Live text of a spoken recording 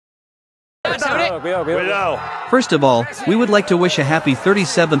First of all, we would like to wish a happy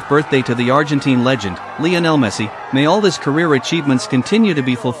 37th birthday to the Argentine legend, Lionel Messi. May all his career achievements continue to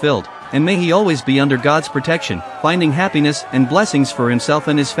be fulfilled, and may he always be under God's protection, finding happiness and blessings for himself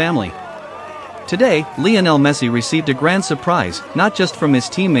and his family. Today, Lionel Messi received a grand surprise, not just from his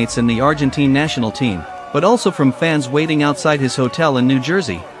teammates in the Argentine national team, but also from fans waiting outside his hotel in New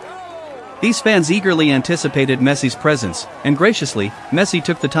Jersey. These fans eagerly anticipated Messi's presence, and graciously, Messi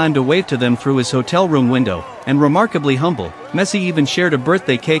took the time to wave to them through his hotel room window, and remarkably humble, Messi even shared a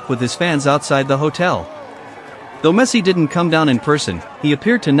birthday cake with his fans outside the hotel. Though Messi didn't come down in person, he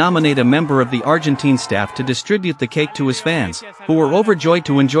appeared to nominate a member of the Argentine staff to distribute the cake to his fans, who were overjoyed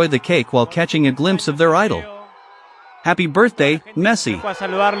to enjoy the cake while catching a glimpse of their idol. Happy birthday, Messi! Fue a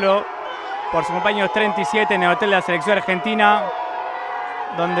saludarlo por su cumpleaños 37 en el hotel de la selección argentina,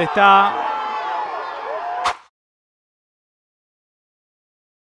 donde está